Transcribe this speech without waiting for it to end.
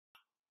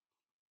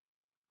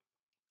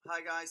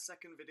Hi guys,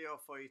 second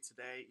video for you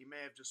today. You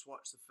may have just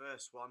watched the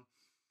first one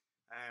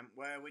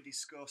where we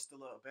discussed a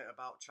little bit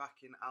about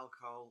tracking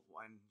alcohol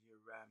when you're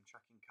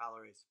tracking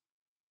calories.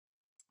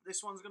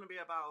 This one's going to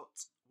be about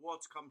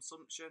water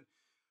consumption.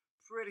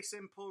 Pretty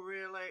simple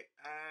really.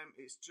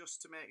 It's just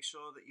to make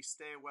sure that you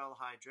stay well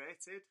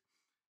hydrated.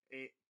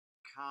 It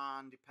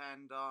can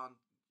depend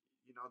on,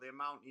 the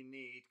amount you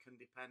need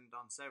can depend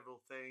on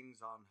several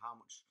things, on how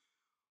much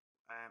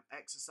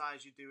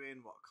exercise you're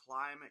doing, what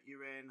climate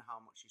you're in, how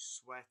much you're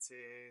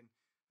sweating,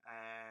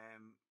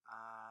 and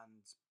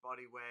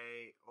body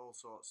weight, all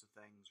sorts of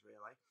things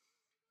really.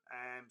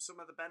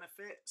 Some of the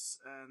benefits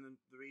and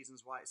the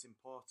reasons why it's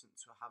important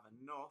to have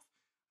enough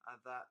are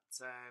that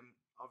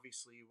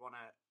obviously you want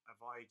to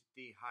avoid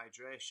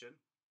dehydration.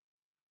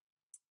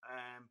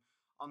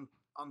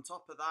 On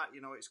top of that,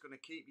 it's going to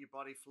keep your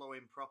body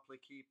flowing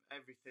properly, keep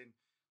everything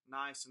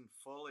nice and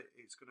full.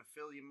 It's going to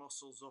fill your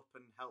muscles up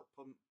and help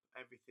pump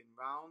everything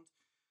round,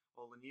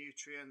 all the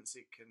nutrients.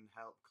 It can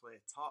help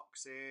clear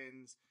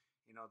toxins.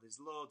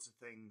 There's loads of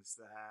things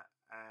there.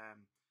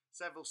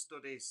 Several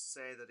studies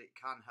say that it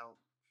can help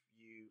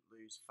you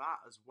lose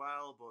fat as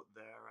well, but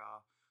there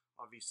are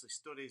obviously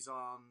studies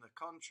on the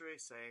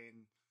contrary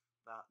saying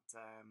that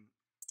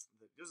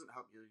that doesn't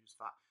help you lose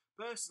fat.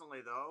 Personally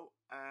though,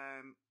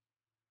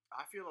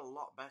 I feel a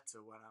lot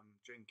better when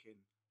I'm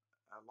drinking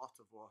a lot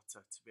of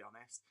water, to be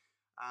honest,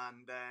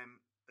 and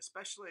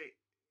especially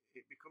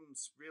it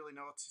becomes really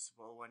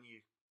noticeable when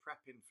you're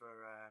prepping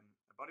for a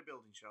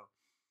bodybuilding show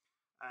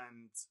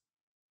and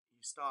you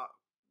start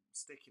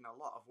sticking a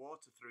lot of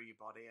water through your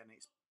body, and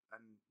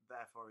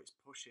therefore it's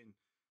pushing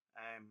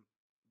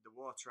the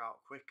water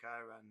out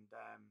quicker and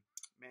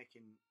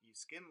making your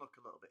skin look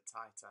a little bit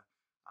tighter,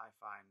 I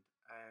find.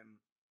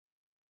 And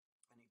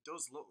it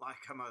does look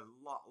like I'm a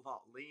lot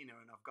leaner,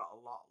 and I've got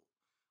a lot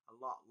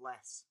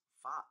less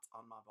fat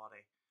on my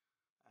body.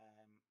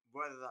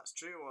 Whether that's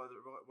true or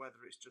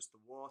whether it's just the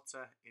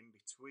water in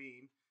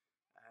between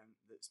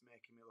that's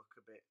making me look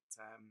a bit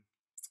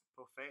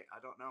puffy,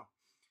 I don't know.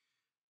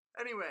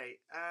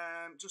 Anyway,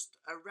 just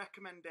a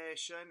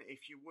recommendation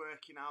if you're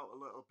working out a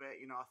little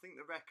bit. I think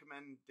the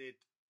recommended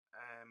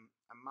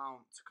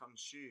amount to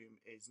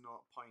consume is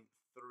 0.33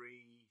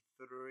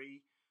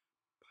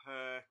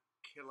 per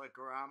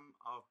kilogram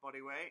of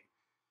body weight.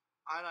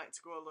 I like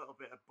to go a little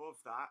bit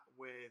above that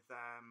with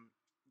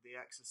the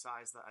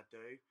exercise that I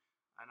do,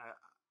 and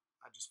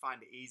I just find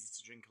it easy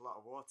to drink a lot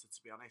of water,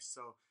 to be honest.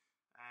 So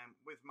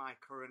with my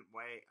current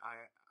weight,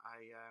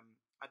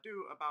 I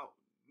do about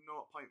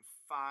 0.5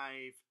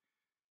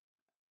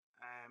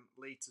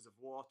 litres of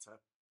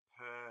water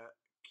per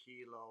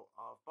kilo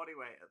of body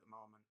weight at the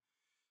moment.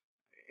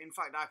 In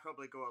fact, I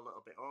probably go a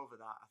little bit over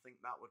that. I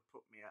think that would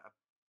put me at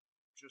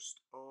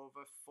just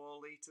over 4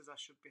 litres I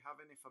should be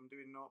having if I'm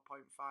doing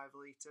 0.5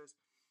 litres.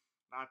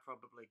 I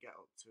probably get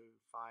up to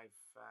 5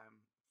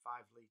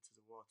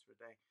 litres of water a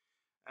day.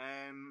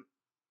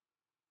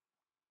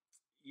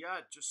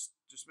 Yeah, just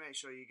make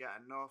sure you get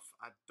enough.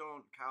 I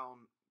don't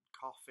count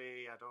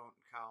coffee. I don't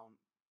count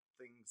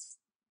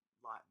things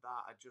like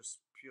that. I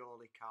just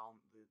purely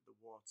count the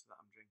water that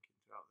I'm drinking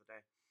throughout the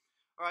day.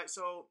 All right,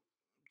 so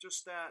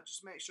just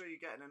make sure you're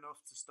getting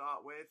enough to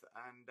start with,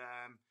 and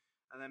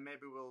then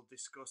maybe we'll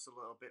discuss a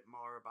little bit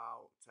more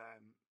about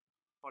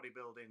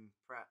bodybuilding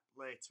prep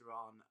later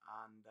on,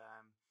 and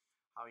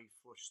how you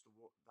flush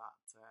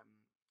that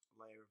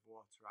layer of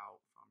water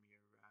out from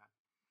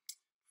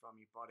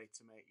your body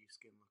to make your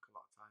skin look a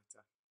lot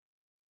tighter.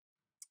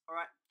 All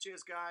right,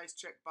 cheers guys.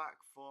 Check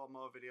back for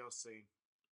more videos soon.